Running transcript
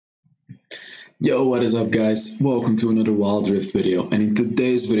Yo, what is up guys? Welcome to another Wild Rift video, and in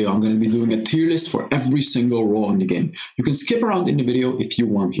today's video I'm going to be doing a tier list for every single role in the game. You can skip around in the video if you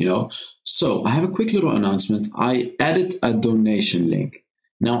want. So I have a quick little announcement. I added a donation link.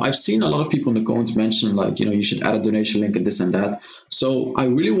 Now I've seen a lot of people in the comments mention you should add a donation link and this and that. So I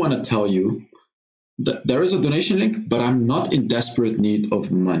really want to tell you that there is a donation link, but I'm not in desperate need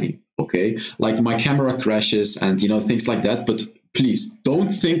of money, okay? Like my camera crashes and things like that, but please don't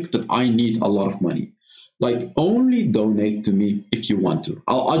think that I need a lot of money. Like, only donate to me if you want to.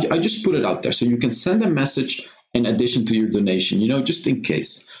 I just put it out there so you can send a message in addition to your donation, just in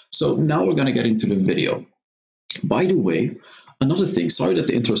case. So now we're gonna get into the video. By the way, another thing, sorry that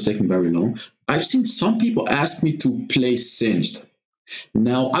the intro is taking very long. I've seen some people ask me to play Singed.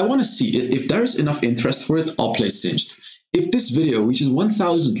 Now I want to see if there is enough interest for it. I'll play Singed. If this video reaches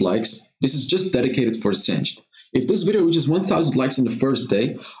 1,000 likes, this is just dedicated for Singed. If this video reaches 1,000 likes in the first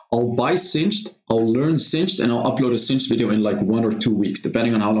day, I'll buy Singed, I'll learn Singed, and I'll upload a Singed video in like 1 or 2 weeks,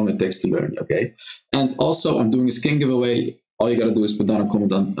 depending on how long it takes to learn, okay? And also, I'm doing a skin giveaway. All you gotta do is put down a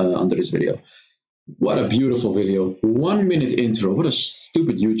comment under this video. What a beautiful video. 1 minute intro. What a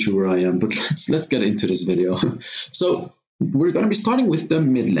stupid YouTuber I am, but let's get into this video. So we're going to be starting with the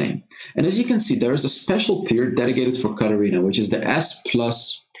mid lane. And as you can see, there is a special tier dedicated for Katarina, which is the S++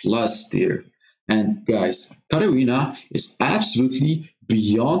 tier. And guys, Katarina is absolutely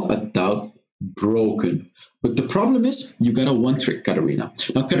beyond a doubt broken. But the problem is, you gotta one-trick Katarina.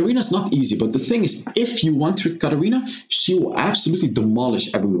 Now, Katarina is not easy, but the thing is, if you one-trick Katarina, she will absolutely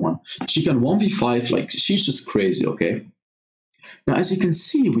demolish everyone. She can 1v5, like, she's just crazy, okay? Now, as you can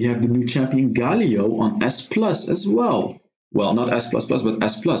see, we have the new champion Galio on S+ as well. Well, not S++, but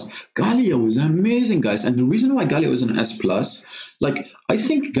S+. Galio is amazing, guys. And the reason why Galio is an S+, I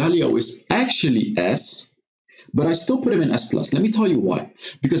think Galio is actually S, but I still put him in S+. Let me tell you why.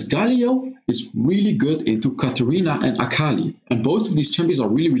 Because Galio is really good into Katarina and Akali. And both of these champions are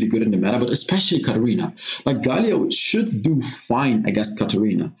really, really good in the meta, but especially Katarina. Like, Galio should do fine against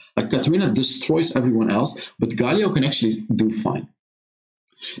Katarina. Like, Katarina destroys everyone else, but Galio can actually do fine.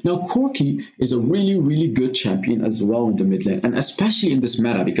 Now, Corki is a really, really good champion as well in the mid lane, and especially in this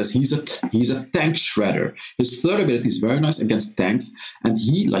meta because he's a tank shredder. His third ability is very nice against tanks, and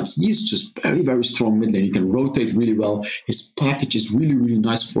he's just very, very strong mid lane. He can rotate really well. His package is really, really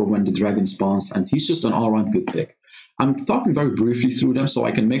nice for when the dragon spawns, and he's just an all-around good pick. I'm talking very briefly through them so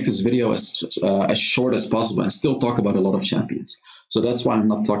I can make this video as short as possible and still talk about a lot of champions. So that's why I'm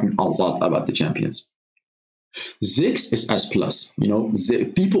not talking a lot about the champions. Ziggs is S+.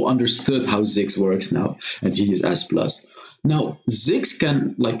 People understood how Ziggs works now, and he is S+. Now, Ziggs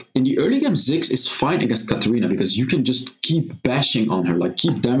can, in the early game, Ziggs is fine against Katarina because you can just keep bashing on her,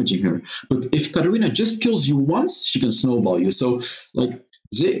 keep damaging her. But if Katarina just kills you once, she can snowball you. So, the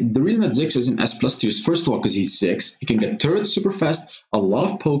reason that Ziggs is in S+ tier is, first of all, because he's Ziggs. He can get turrets super fast, a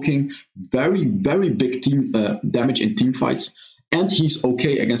lot of poking, very, very big team damage in team fights, and he's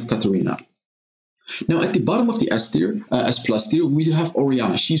okay against Katarina. Now, at the bottom of the S+ tier, we have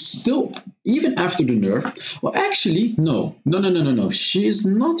Orianna. She's still, even after the nerf, well, actually, no. She is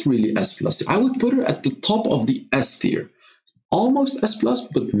not really S+ tier. I would put her at the top of the S tier. Almost S+,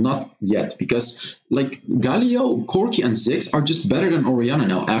 but not yet, because Galio, Corki, and Ziggs are just better than Orianna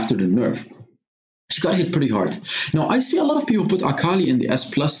now after the nerf. She got hit pretty hard. Now, I see a lot of people put Akali in the S+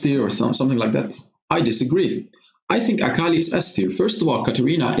 tier or something like that. I disagree. I think Akali is S tier. First of all,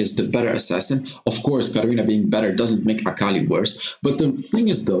 Katarina is the better assassin. Of course, Katarina being better doesn't make Akali worse. But the thing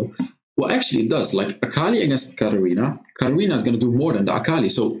is, though, well, actually it does. Akali against Katarina, Katarina is going to do more than the Akali.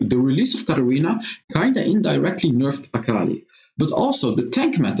 So the release of Katarina kind of indirectly nerfed Akali. But also the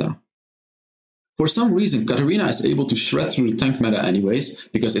tank meta. For some reason, Katarina is able to shred through the tank meta anyways,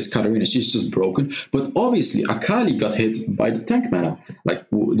 because it's Katarina, she's just broken. But obviously, Akali got hit by the tank meta.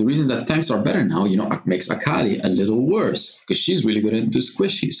 The reason that tanks are better now, makes Akali a little worse, because she's really good into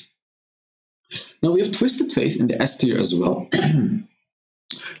squishies. Now, we have Twisted Faith in the S tier as well.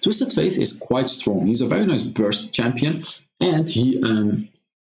 Twisted Faith is quite strong. He's a very nice burst champion, and he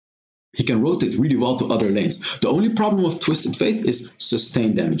can rotate really well to other lanes. The only problem with Twisted Faith is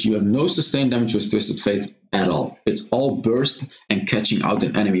sustained damage. You have no sustained damage with Twisted Faith at all. It's all burst and catching out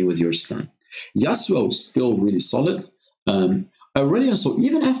an enemy with your stun. Yasuo is still really solid. Aurelion, so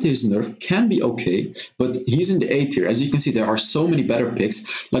even after his nerf, can be okay, but he's in the A tier. As you can see, there are so many better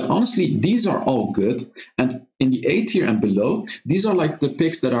picks. Honestly, these are all good. And in the A tier and below, these are the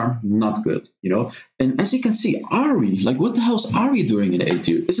picks that are not good, And as you can see, Ahri, what the hell is Ahri doing in the A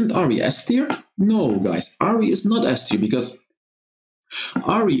tier? Isn't Ahri S tier? No, guys, Ahri is not S tier because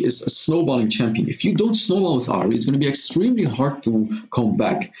Ari is a snowballing champion. If you don't snowball with Ari, it's going to be extremely hard to come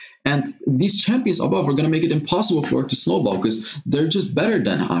back. And these champions above are going to make it impossible for her to snowball because they're just better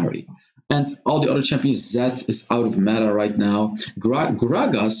than Ari. And all the other champions, Zed is out of meta right now.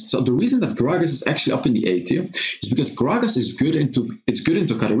 Gragas, so the reason that Gragas is actually up in the A tier is because Gragas is good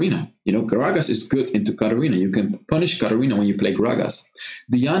into Katarina. You know, Gragas is good into Katarina. You can punish Katarina when you play Gragas.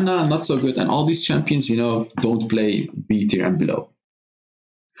 Diana, not so good. And all these champions, you know, don't play B tier and below.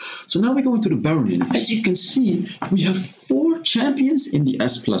 So now we go into the Baron lane. As you can see, we have 4 champions in the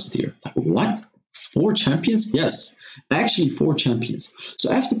S plus tier. Like, what? 4 champions? Yes, actually 4 champions.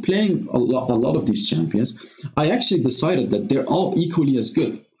 So after playing a lot of these champions, I actually decided that they're all equally as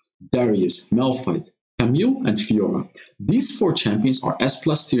good. Darius, Malphite, Camille, and Fiora. These 4 champions are S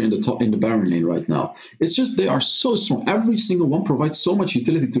plus tier in the Baron lane right now. It's just they are so strong. Every single one provides so much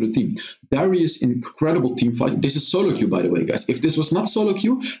utility to the team. Darius, incredible team fight. This is solo queue, by the way, guys. If this was not solo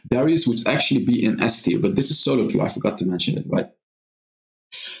queue, Darius would actually be in S tier, but this is solo queue. I forgot to mention it, right?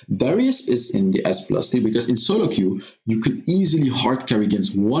 Darius is in the S plus tier because in solo queue, you can easily hard carry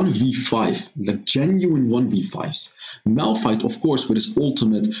against 1v5, like genuine 1v5s. Malphite, of course, with his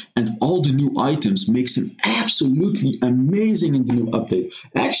ultimate and all the new items makes him absolutely amazing in the new update.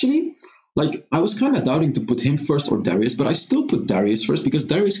 Actually, like, I was kind of doubting to put him first or Darius, but I still put Darius first because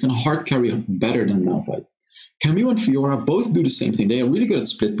Darius can hard carry better than Malphite. Camille and Fiora both do the same thing. They are really good at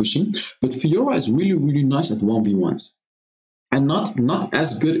split pushing, but Fiora is really, really nice at 1v1s. And not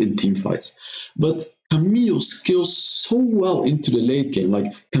as good in team fights. But Camille skills so well into the late game.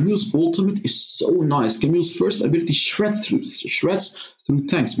 Like, Camille's ultimate is so nice. Camille's first ability shreds through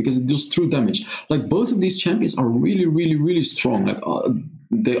tanks because it deals true damage. Like, both of these champions are really, really, really strong. Like,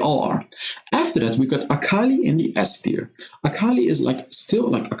 they all are. After that, we got Akali in the S tier. Akali is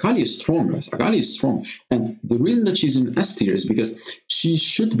Akali is strong, guys. Akali is strong. And the reason that she's in S tier is because she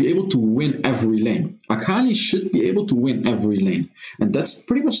should be able to win every lane. Akali should be able to win every lane. And that's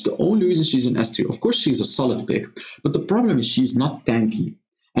pretty much the only reason she's in S tier. Of course, she's a solid pick, but the problem is she's not tanky.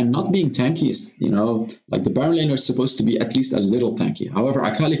 And not being tanky is, you know, like, the Baron laner is supposed to be at least a little tanky. However,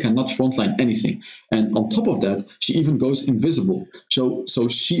 Akali cannot frontline anything. And on top of that, she even goes invisible. So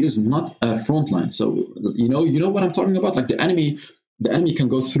she is not a frontline. So, you know what I'm talking about? Like, the enemy can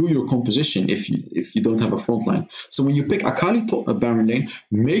go through your composition if you don't have a frontline. So when you pick Akali Baron lane,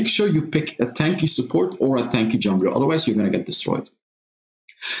 make sure you pick a tanky support or a tanky jungler. Otherwise, you're going to get destroyed.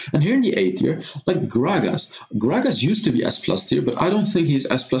 And here in the A tier, like Gragas used to be S plus tier, but I don't think he's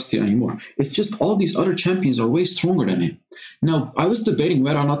S plus tier anymore. It's just all these other champions are way stronger than him. Now, I was debating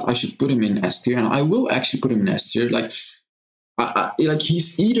whether or not I should put him in S tier, and I will actually put him in S tier. Like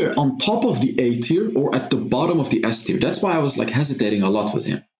he's either on top of the A tier or at the bottom of the S tier. That's why I was like hesitating a lot with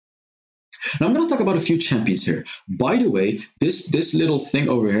him. Now I'm going to talk about a few champions here. By the way, this little thing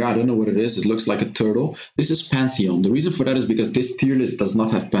over here, I don't know what it is. It looks like a turtle. This is Pantheon. The reason for that is because this tier list does not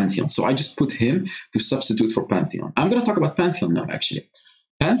have Pantheon. So I just put him to substitute for Pantheon. I'm going to talk about Pantheon now, actually.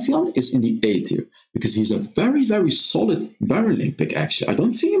 Pantheon is in the A tier because he's a very, very solid Baron lane pick, actually. I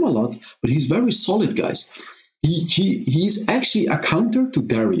don't see him a lot, but he's very solid, guys. He's actually a counter to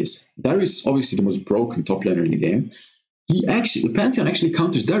Darius. Darius is obviously the most broken top laner in the game. Pantheon actually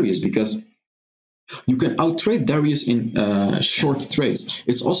counters Darius because you can out-trade Darius in short trades.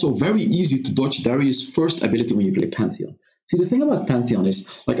 It's also very easy to dodge Darius' first ability when you play Pantheon. See, the thing about Pantheon is,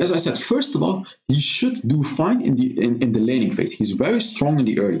 like, as I said, first of all, he should do fine in the laning phase. He's very strong in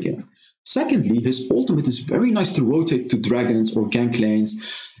the early game. Secondly, his ultimate is very nice to rotate to dragons or gank lanes.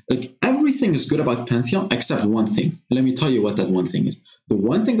 Like, everything is good about Pantheon except one thing. Let me tell you what that one thing is. The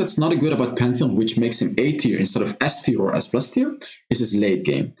one thing that's not good about Pantheon, which makes him A tier instead of S tier or S plus tier, is his late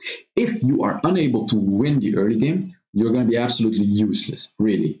game. If you are unable to win the early game, you're going to be absolutely useless.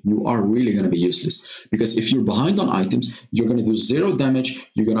 Really, you are really going to be useless. Because if you're behind on items, you're going to do 0 damage.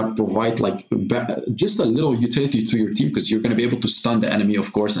 You're going to provide like just a little utility to your team because you're going to be able to stun the enemy,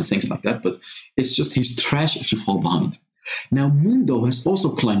 of course, and things like that. But it's just he's trash if you fall behind. Now, Mundo has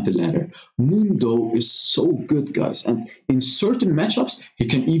also climbed the ladder. Mundo is so good, guys, and in certain matchups, he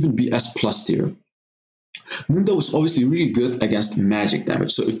can even be S plus tier. Mundo is obviously really good against magic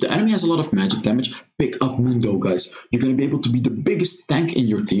damage. So if the enemy has a lot of magic damage, pick up Mundo, guys. You're going to be able to be the biggest tank in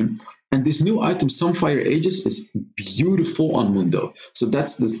your team. And this new item, Sunfire Aegis, is beautiful on Mundo. So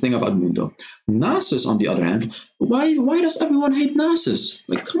that's the thing about Mundo. Nasus, on the other hand, why does everyone hate Nasus?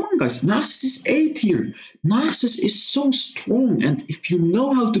 Like, come on, guys. Nasus is A tier. Nasus is so strong. And if you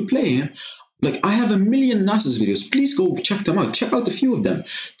know how to play him, like, I have a million Nasus videos. Please go check them out. Check out a few of them.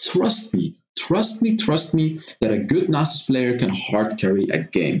 Trust me that a good Nasus player can hard carry a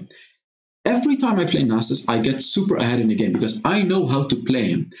game. Every time I play Nasus, I get super ahead in the game because I know how to play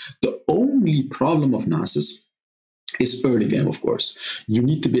him. The only problem of Nasus is early game, of course. You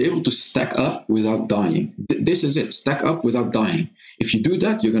need to be able to stack up without dying. This is it, stack up without dying. If you do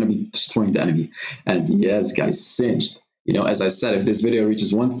that, you're going to be destroying the enemy. And yes, guys, Singed. You know, as I said, if this video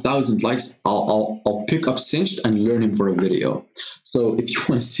reaches 1,000 likes, I'll pick up Singed and learn him for a video. So if you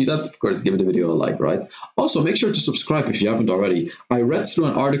want to see that, of course, give the video a like, right? Also, make sure to subscribe if you haven't already. I read through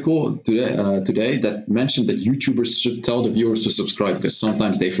an article today that mentioned that YouTubers should tell the viewers to subscribe because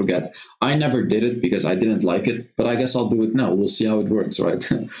sometimes they forget. I never did it because I didn't like it, but I guess I'll do it now. We'll see how it works, right?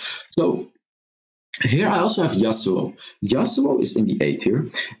 So here I also have Yasuo. Yasuo is in the A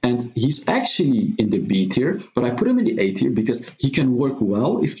tier, and he's actually in the B tier, but I put him in the A tier because he can work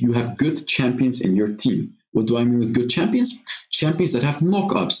well if you have good champions in your team. What do I mean with good champions? Champions that have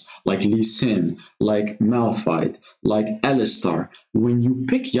knock-ups, like Lee Sin, like Malphite, like Alistar. When you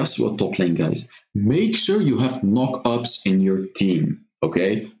pick Yasuo top lane, guys, make sure you have knock-ups in your team,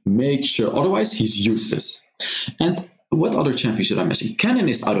 okay? Make sure, otherwise he's useless. And what other champion should I mention? Cannon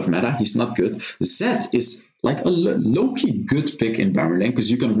is out of meta. He's not good. Zed is like a low-key good pick in Baron lane because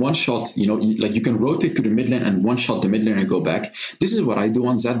you can one-shot, you know, like you can rotate to the mid lane and one-shot the mid lane and go back. This is what I do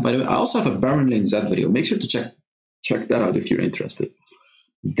on Zed, by the way. I also have a Baron lane Zed video. Make sure to check that out if you're interested.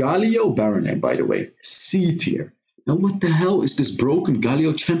 Galio Baron lane, by the way, C tier. Now, what the hell is this broken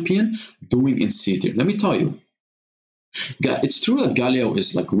Galio champion doing in C tier? Let me tell you. It's true that Galio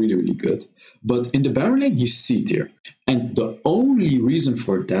is like really good, but in the Baron lane he's C tier, and the only reason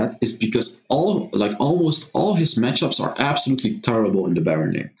for that is because almost all his matchups are absolutely terrible in the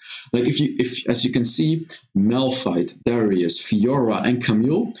Baron lane. Like if as you can see, Malphite, Darius, Fiora, and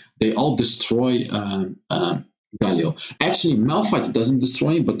Camille, they all destroy Galio. Actually, Malphite doesn't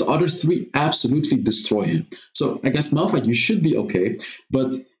destroy him, but the other three absolutely destroy him. So I guess Malphite, you should be okay,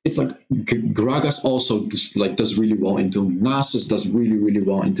 but it's like Gragas also does really well into him. Nasus does really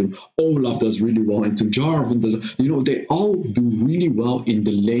well into him. Olaf does really well into him. Jarvan does, you know, they all do really well in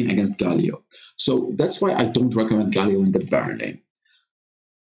the lane against Galio. So that's why I don't recommend Galio in the Baron lane.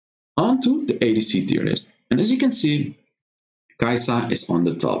 On to the ADC tier list. And as you can see, Kai'Sa is on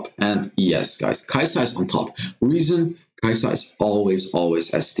the top. And yes, guys, Kai'Sa is on top. Reason, Kai'Sa is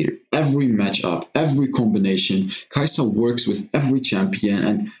always S tier. Every matchup, every combination, Kai'Sa works with every champion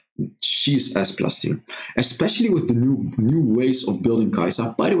and she's S+ tier. Especially with the new ways of building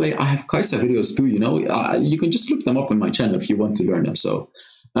Kai'Sa. By the way, I have Kai'Sa videos too, you know. You can just look them up on my channel if you want to learn them. So,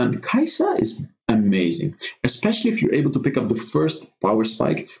 and Kai'Sa is amazing, especially if you're able to pick up the first power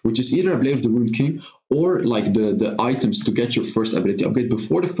spike, which is either a Blade of the Ruined King or like the items to get your first ability upgrade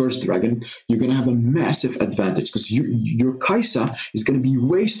before the first dragon. You're gonna have a massive advantage because your Kai'Sa is gonna be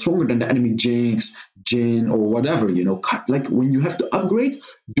way stronger than the enemy Jinx, Jhin, or whatever, you know. Like when you have to upgrade,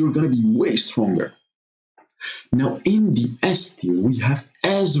 you're gonna be way stronger. Now in the S tier, we have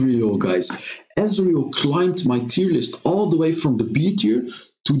Ezreal, guys. Ezreal climbed my tier list all the way from the B tier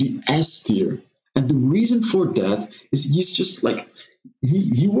to the S tier. And the reason for that is he's just like,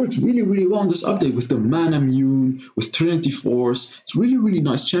 he worked really well on this update with the Mana Immune, with Trinity Force. It's really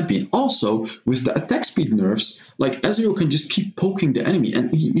nice champion. Also, with the attack speed nerfs, like Ezreal can just keep poking the enemy,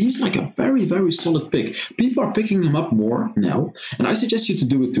 and he's like a very solid pick. People are picking him up more now, and I suggest you to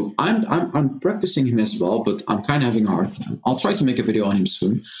do it too. I'm practicing him as well, but I'm kind of having a hard time. I'll try to make a video on him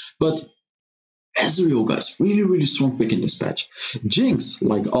soon, but Ezreal, guys, really strong pick in this patch. Jinx,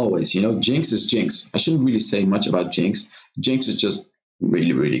 like always, you know, Jinx is Jinx. I shouldn't really say much about Jinx. Jinx is just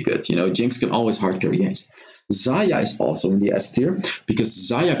really good. You know, Jinx can always hard carry games. Xayah is also in the S tier because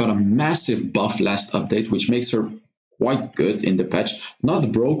Xayah got a massive buff last update, which makes her quite good in the patch.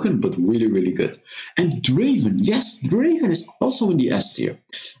 Not broken, but really good. And Draven, yes, Draven is also in the S tier.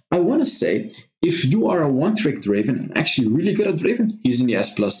 I want to say, if you are a one-trick Draven and actually really good at Draven, he's in the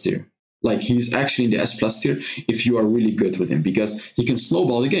S+ tier. Like, he's actually in the S+ tier if you are really good with him, because he can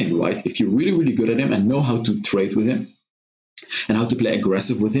snowball the game, right? If you're really good at him and know how to trade with him and how to play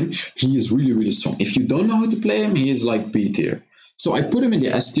aggressive with him, he is really strong. If you don't know how to play him, he is like B tier. So I put him in the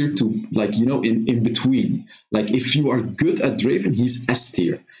S tier to, like, you know, in between. Like, if you are good at Draven, he's S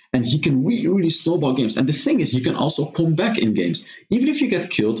tier. And he can really snowball games. And the thing is, he can also come back in games. Even if you get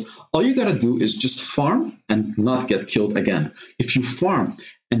killed, all you gotta do is just farm and not get killed again. If you farm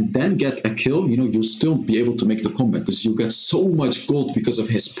and then get a kill, you know, you'll still be able to make the comeback because you get so much gold because of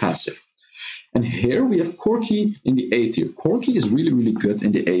his passive. And here we have Corki in the A tier. Corki is really good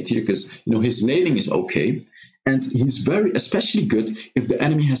in the A tier because, you know, his laning is okay. And he's very especially good if the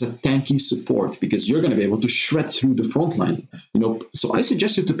enemy has a tanky support, because you're going to be able to shred through the front line. So I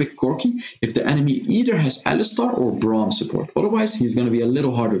suggest you to pick Corki if the enemy either has Alistar or Braum support. Otherwise, he's going to be a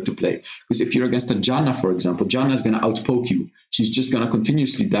little harder to play, because if you're against a Janna, for example, Janna is going to outpoke you. She's just going to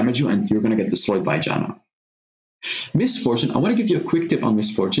continuously damage you, and you're going to get destroyed by Janna. Misfortune. I want to give you a quick tip on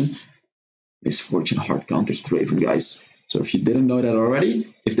Misfortune. Misfortune hard counters Draven, guys. So if you didn't know that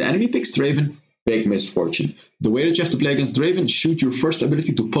already, if the enemy picks Draven, pick Misfortune. The way that you have to play against Draven, shoot your first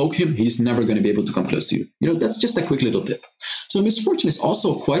ability to poke him. He's never going to be able to come close to you. That's just a quick little tip. So Misfortune is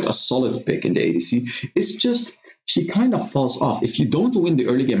also quite a solid pick in the ADC. It's just she kind of falls off. If you don't win the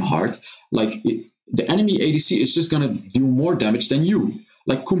early game hard, the enemy ADC is just going to do more damage than you.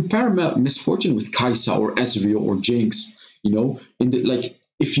 Like, compare Misfortune with Kai'Sa or Ezreal or Jinx.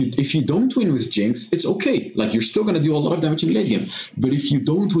 If you don't win with Jinx, it's okay. Like, you're still going to do a lot of damage in late game. But if you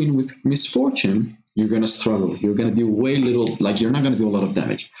don't win with Misfortune, you're going to struggle. You're going to do you're not going to do a lot of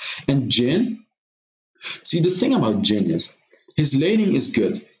damage. And Jhin, see, the thing about Jhin is his laning is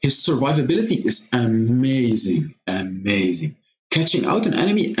good. His survivability is amazing. Amazing. Catching out an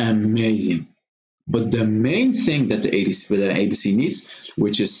enemy, amazing. But the main thing that an ADC needs,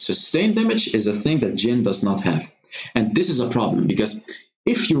 which is sustained damage, is a thing that Jhin does not have. And this is a problem, because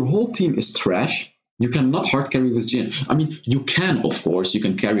if your whole team is trash, you cannot hard carry with Jhin. I mean, you can, of course, you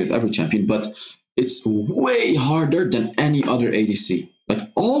can carry with every champion, but it's way harder than any other ADC.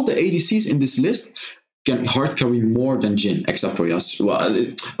 Like, all the ADCs in this list can hard carry more than Jhin, except for Yasuo. Well,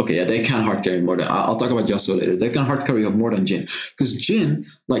 okay, yeah, they can hard carry more than. I'll talk about Yasuo later. They can hard carry more than Jhin, because Jhin,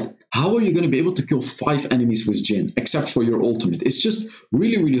 how are you going to be able to kill 5 enemies with Jhin, except for your ultimate? It's just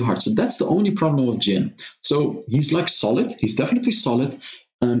really, really hard. So that's the only problem with Jhin. So he's solid. He's definitely solid.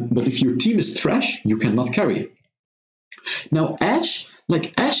 But if your team is trash, you cannot carry it. Now Ashe,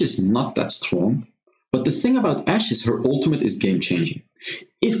 Ashe is not that strong. But the thing about Ashe is her ultimate is game-changing.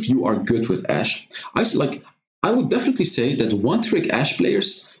 If you are good with Ashe, I would definitely say that one-trick Ashe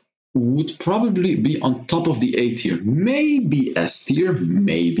players would probably be on top of the A tier. Maybe S tier,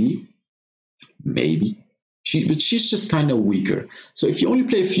 maybe. But she's just kind of weaker. So if you only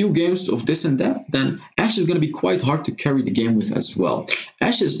play a few games of this and that, then Ashe is going to be quite hard to carry the game with as well.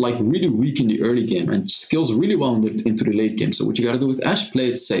 Ashe is really weak in the early game and skills really well into the late game. So what you got to do with Ashe, play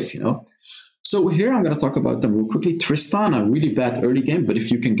it safe, So here I'm going to talk about them real quickly. Tristana, really bad early game, but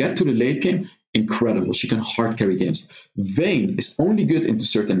if you can get to the late game, incredible. She can hard carry games. Vayne is only good into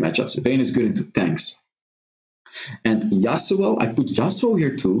certain matchups. Vayne is good into tanks. And Yasuo, I put Yasuo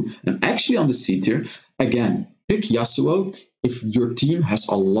here too. And actually on the C tier, again, pick Yasuo if your team has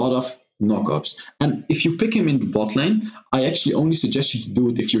a lot of knockups. And if you pick him in the bot lane, I actually only suggest you to do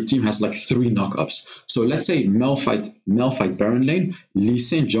it if your team has 3 knockups. So let's say Malphite Baron lane, Lee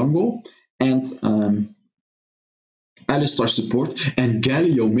Sin jungle, and Alistar support, and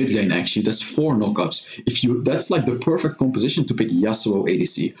Galio mid lane. Actually, that's 4 knockups. That's the perfect composition to pick Yasuo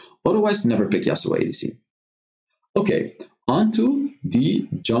ADC. Otherwise, never pick Yasuo ADC. Okay, on to the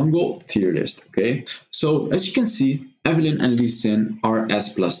jungle tier list. Okay, so as you can see, Evelynn and Lee Sin are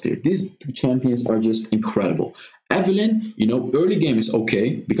S+ tier. These champions are just incredible. Evelynn, early game is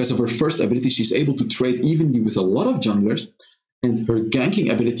okay because of her first ability. She's able to trade evenly with a lot of junglers. And her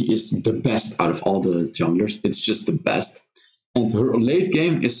ganking ability is the best out of all the junglers. It's just the best. And her late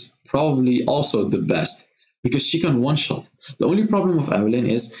game is probably also the best because she can one-shot. The only problem of Evelynn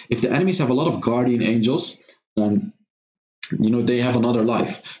is if the enemies have a lot of guardian angels, they have another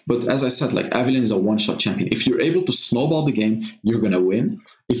life. But as I said, Evelynn is a one-shot champion. If you're able to snowball the game, you're gonna win.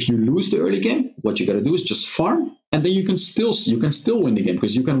 If you lose the early game, what you gotta do is just farm, and then you can still win the game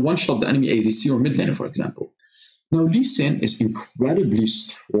because you can one-shot the enemy ADC or mid laner, for example. Now, Lee Sin is incredibly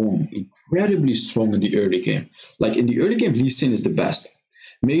strong in the early game. In the early game, Lee Sin is the best.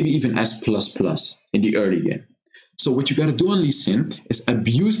 Maybe even S++ in the early game. So what you got to do on Lee Sin is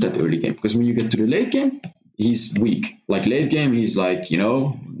abuse that early game. Because when you get to the late game, he's weak. Late game, he's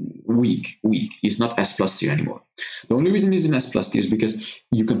weak. He's not S+ tier anymore. The only reason he's in S+ tier is because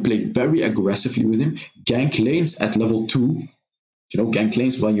you can play very aggressively with him. Gank lanes at level 2. Gank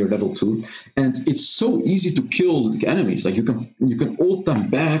lanes when you're level 2, and it's so easy to kill the enemies. You can ult them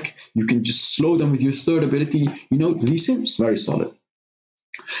back, you can just slow them with your third ability. Lee Sin is very solid.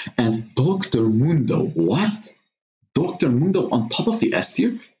 And Dr. Mundo, what? Dr. Mundo on top of the S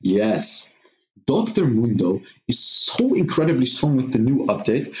tier? Yes. Dr. Mundo is so incredibly strong with the new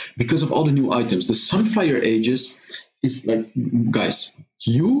update because of all the new items. The Sunfire Aegis is guys,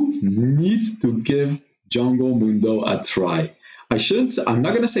 you need to give Jungle Mundo a try. I shouldn't. I'm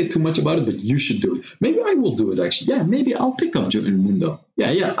not gonna say too much about it, but you should do it. Maybe I will do it actually. Yeah, maybe I'll pick up Mundo.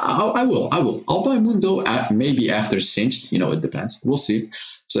 Yeah, I will. I will. I'll buy Mundo maybe after Singed. You know, it depends. We'll see.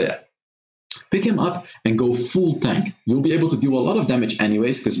 So yeah, pick him up and go full tank. You'll be able to deal a lot of damage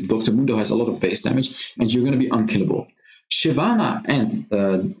anyways, because Dr. Mundo has a lot of base damage, and you're gonna be unkillable. Shyvana and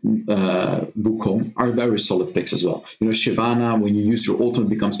Wukong are very solid picks as well. You know, Shyvana, when you use your ultimate,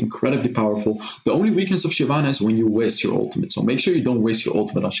 becomes incredibly powerful. The only weakness of Shyvana is when you waste your ultimate, so make sure you don't waste your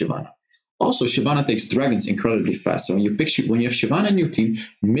ultimate on Shyvana. Also, Shyvana takes dragons incredibly fast, so when you have Shyvana in your team,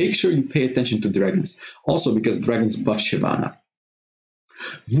 make sure you pay attention to dragons. Also, because dragons buff Shyvana.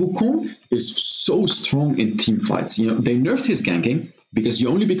 Wukong is so strong in team fights. You know, they nerfed his ganking because you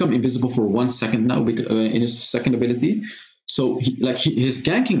only become invisible for 1 second now in his second ability. So his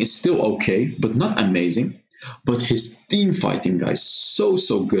ganking is still okay, but not amazing. But his team fighting, guys, so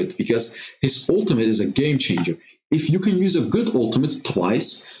good, because his ultimate is a game changer. If you can use a good ultimate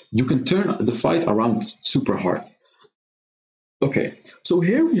twice, you can turn the fight around super hard. Okay, so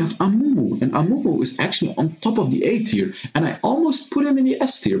here we have Amumu, and Amumu is actually on top of the A tier, and I almost put him in the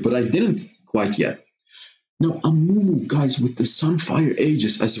S tier, but I didn't quite yet. Now Amumu, guys, with the Sunfire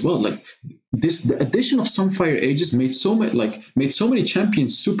Aegis as well, like the addition of Sunfire Aegis made so many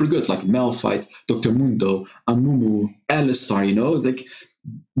champions super good, like Malphite, Dr. Mundo, Amumu, Alistar. You know, like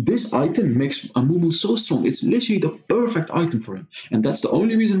this item makes Amumu so strong. It's literally the perfect item for him, and that's the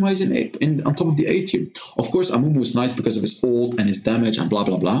only reason why he's on top of the A tier. Of course, Amumu is nice because of his ult and his damage and blah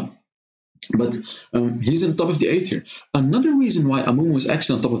blah blah. But he's on top of the A tier. Another reason why Amumu is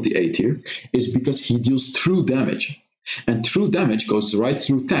actually on top of the A tier is because he deals true damage. And true damage goes right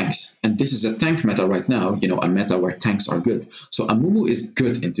through tanks. And this is a tank meta right now, you know, a meta where tanks are good. So Amumu is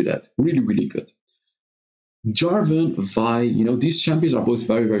good into that. Really, really good. Jarvan, Vi, you know, these champions are both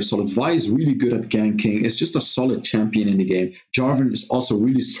very solid. Vi is really good at ganking. It's just a solid champion in the game. Jarvan is also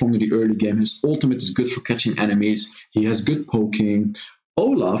really strong in the early game. His ultimate is good for catching enemies. He has good poking.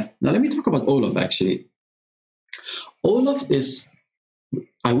 Olaf, now let me talk about Olaf actually. Olaf is,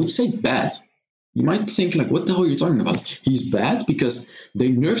 I would say, bad. You might think like, what the hell are you talking about? He's bad because they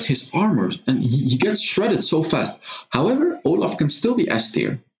nerfed his armor and he gets shredded so fast. However, Olaf can still be S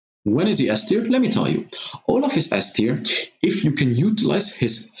tier. When is he S tier? Let me tell you. Olaf is S tier if you can utilize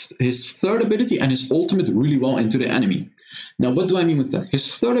his third ability and his ultimate really well into the enemy. Now, what do I mean with that?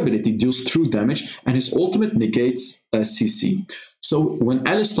 His third ability deals true damage and his ultimate negates CC. So when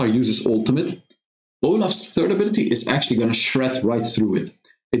Alistar uses ultimate, Olaf's third ability is actually going to shred right through it.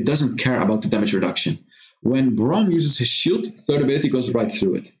 It doesn't care about the damage reduction. When Braum uses his shield, third ability goes right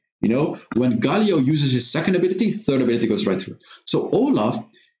through it. You know, when Galio uses his second ability, third ability goes right through it. So Olaf,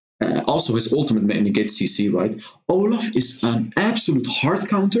 also his ultimate negates CC, right? Olaf is an absolute hard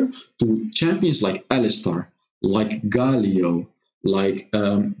counter to champions like Alistar, like Galio, like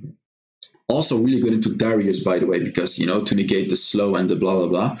also really good into Darius, by the way, because, you know, to negate the slow and the blah blah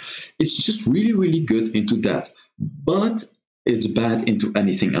blah. It's just really good into that, but it's bad into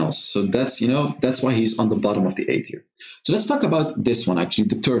anything else. So that's, you know, that's why he's on the bottom of the A tier. So let's talk about this one actually,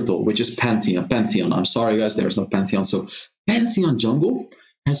 the turtle, which is Pantheon. I'm sorry guys, there's no Pantheon. So Pantheon jungle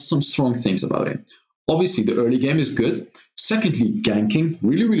has some strong things about it. Obviously, the early game is good. Secondly, ganking,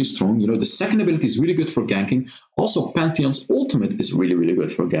 really strong. You know, the second ability is really good for ganking. Also, Pantheon's ultimate is really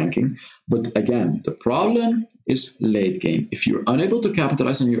good for ganking. But again, the problem is late game. If you're unable to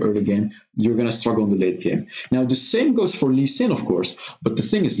capitalize on your early game, you're going to struggle in the late game. Now, the same goes for Lee Sin, of course. But the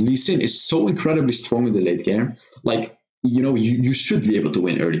thing is, Lee Sin is so incredibly strong in the late game. Like, you know, you should be able to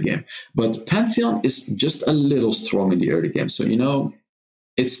win early game. But Pantheon is just a little strong in the early game. So, you know,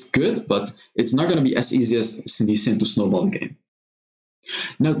 it's good, but it's not going to be as easy as Lee Sin to snowball the game.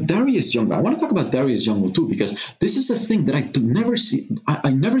 Now, Darius Jungle. I want to talk about Darius Jungle too, because this is a thing that I never see.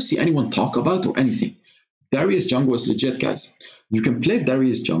 I never see anyone talk about or anything. Darius Jungle is legit, guys. You can play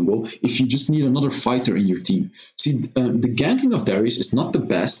Darius Jungle if you just need another fighter in your team. See, the ganking of Darius is not the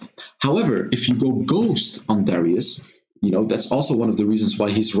best. However, if you go Ghost on Darius, you know, that's also one of the reasons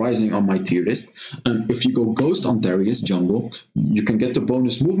why he's rising on my tier list. If you go Ghost on Darius Jungle, you can get the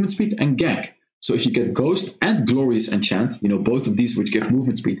bonus movement speed and gank. So if you get Ghost and Glorious Enchant, you know, both of these which give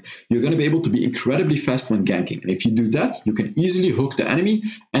movement speed, you're going to be able to be incredibly fast when ganking. And if you do that, you can easily hook the enemy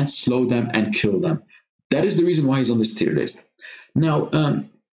and slow them and kill them. That is the reason why he's on this tier list. Now,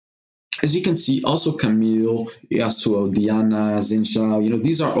 as you can see, also Camille, Yasuo, Diana, Xin Zhao, you know,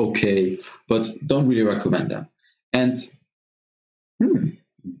 these are okay, but don't really recommend them. And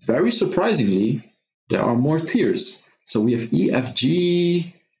very surprisingly, there are more tiers. So we have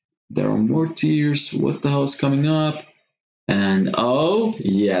EFG, there are more tiers. What the hell is coming up? And oh,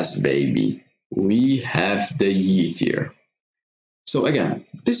 yes, baby, we have the Yi tier. So again,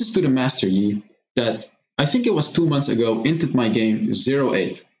 this is to the Master Yi that I think it was 2 months ago entered my game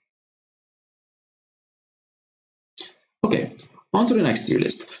 08. Okay, on to the next tier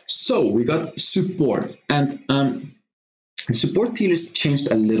list. So we got support, and the support tier list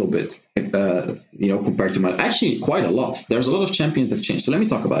changed a little bit, compared to my, actually quite a lot. There's a lot of champions that changed. So let me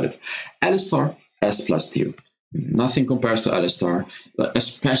talk about it. Alistar S plus tier. Nothing compares to Alistar,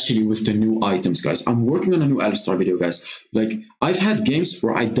 especially with the new items, guys. I'm working on a new Alistar video, guys. Like, I've had games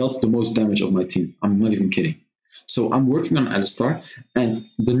where I dealt the most damage of my team. I'm not even kidding. So I'm working on Alistar, and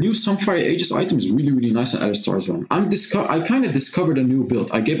the new Sunfire Aegis item is really, really nice on Alistar as well. I kind of discovered a new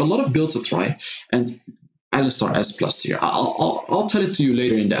build. I gave a lot of builds a try, and Alistar S plus tier. I'll tell it to you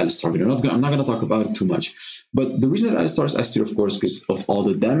later in the Alistar video. I'm not gonna talk about it too much. But the reason that Alistar is S tier, of course, because of all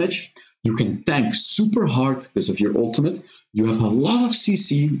the damage. You can tank super hard because of your ultimate. You have a lot of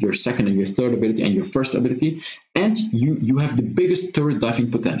CC, your second and your third ability and your first ability, and you have the biggest turret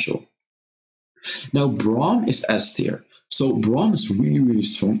diving potential. Now Braum is S tier. So Braum is really, really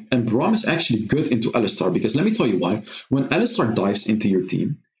strong, and Braum is actually good into Alistar, because let me tell you why. When Alistar dives into your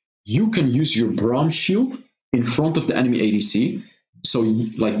team, you can use your Braum shield in front of the enemy ADC. So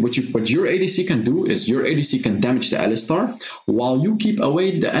like what your ADC can do is your ADC can damage the Alistar while you keep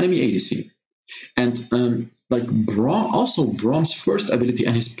away the enemy ADC. And like Braum's first ability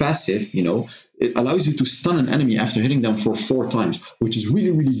and his passive, it allows you to stun an enemy after hitting them for 4 times, which is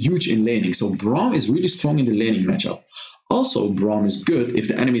really, really huge in laning. So Braum is really strong in the laning matchup. Also, Braum is good if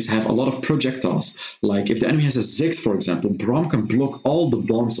the enemies have a lot of projectiles. Like if the enemy has a Ziggs, for example, Braum can block all the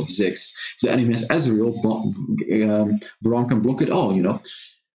bombs of Ziggs. If the enemy has Ezreal, Braum can block it all,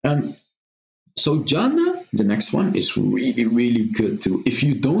 So Janna, the next one, is really, really good too. If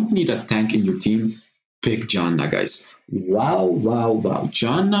you don't need a tank in your team, pick Janna, guys. Wow, wow, wow.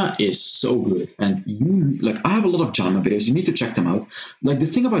 Janna is so good. And I have a lot of Janna videos. You need to check them out. Like, the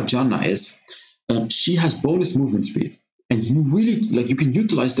thing about Janna is she has bonus movement speed. And you really, you can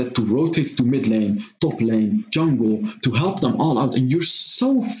utilize that to rotate to mid lane, top lane, jungle, to help them all out. And you're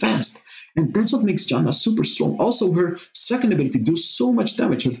so fast. And that's what makes Janna super strong. Also, her second ability does so much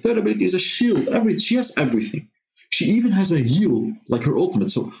damage. Her third ability is a shield. She has everything. She even has a heal, like her ultimate.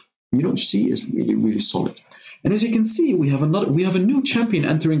 So, she is really, really solid. And as you can see, we have a new champion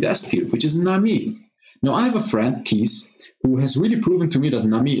entering the S tier, which is Nami. Now, I have a friend, Keys, who has really proven to me that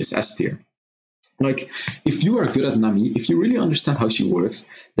Nami is S tier. Like, if you are good at Nami, if you really understand how she works,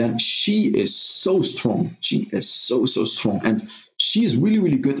 then she is so strong. She is so, so strong. And she is really,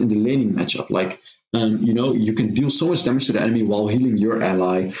 really good in the laning matchup. Like, you can deal so much damage to the enemy while healing your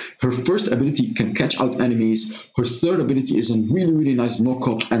ally. Her first ability can catch out enemies. Her third ability is a really, really nice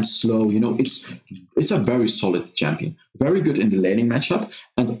knock-up and slow. It's a very solid champion. Very good in the laning matchup,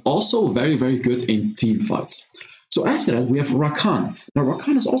 and also very, very good in team fights. So after that, we have Rakan. Now,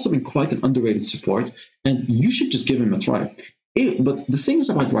 Rakan has also been quite an underrated support, and you should just give him a try. But the thing is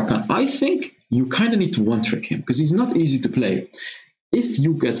about Rakan, I think you kind of need to one-trick him, because he's not easy to play. If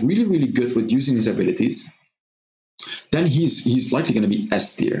you get really, really good with using his abilities, then he's likely going to be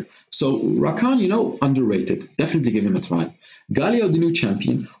S tier. So Rakan, underrated. Definitely give him a try. Galio, the new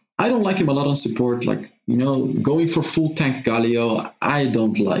champion. I don't like him a lot on support. Going for full tank Galio, I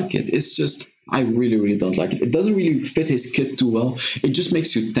don't like it. It's just, I really, really don't like it. It doesn't really fit his kit too well. It just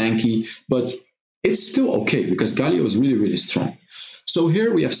makes you tanky, but it's still okay because Galio is really, really strong. So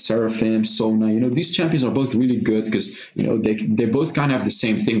here we have Seraphim, Sona. These champions are both really good because, they both kind of have the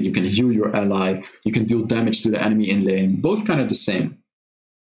same thing. You can heal your ally. You can deal damage to the enemy in lane. Both kind of the same.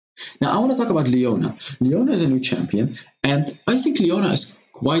 Now, I want to talk about Leona. Leona is a new champion, and I think Leona is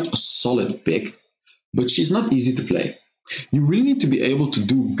quite a solid pick, but she's not easy to play. You really need to be able to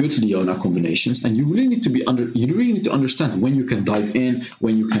do good Leona combinations, and you really need to understand when you can dive in,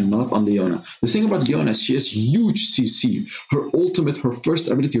 when you cannot on Leona. The thing about Leona is she has huge CC. Her ultimate, her first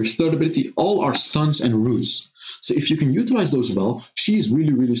ability, her third ability, all are stuns and roots. So if you can utilize those well, she is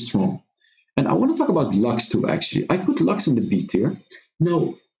really, really strong. And I want to talk about Lux too, actually. I put Lux in the B tier.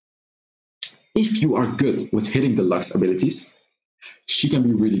 Now, if you are good with hitting the Lux abilities, she can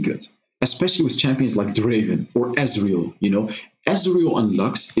be really good, especially with champions like Draven or Ezreal. Ezreal and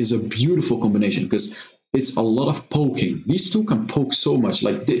Lux is a beautiful combination because it's a lot of poking. These two can poke so much.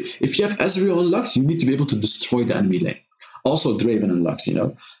 If you have Ezreal and Lux, you need to be able to destroy the enemy lane. Also Draven and Lux,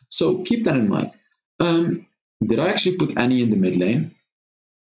 So keep that in mind. Did I actually put Annie in the mid lane?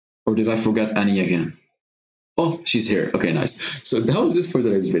 Or did I forget Annie again? Oh, she's here. Okay, nice. So that was it for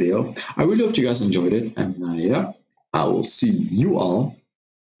today's video. I really hope you guys enjoyed it. And yeah, I will see you all.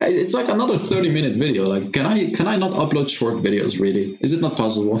 It's like another 30-minute video. Like, can I not upload short videos, really? Is it not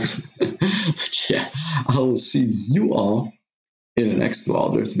possible? But yeah, I will see you all in the next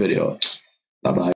Wild Rift video. Bye bye.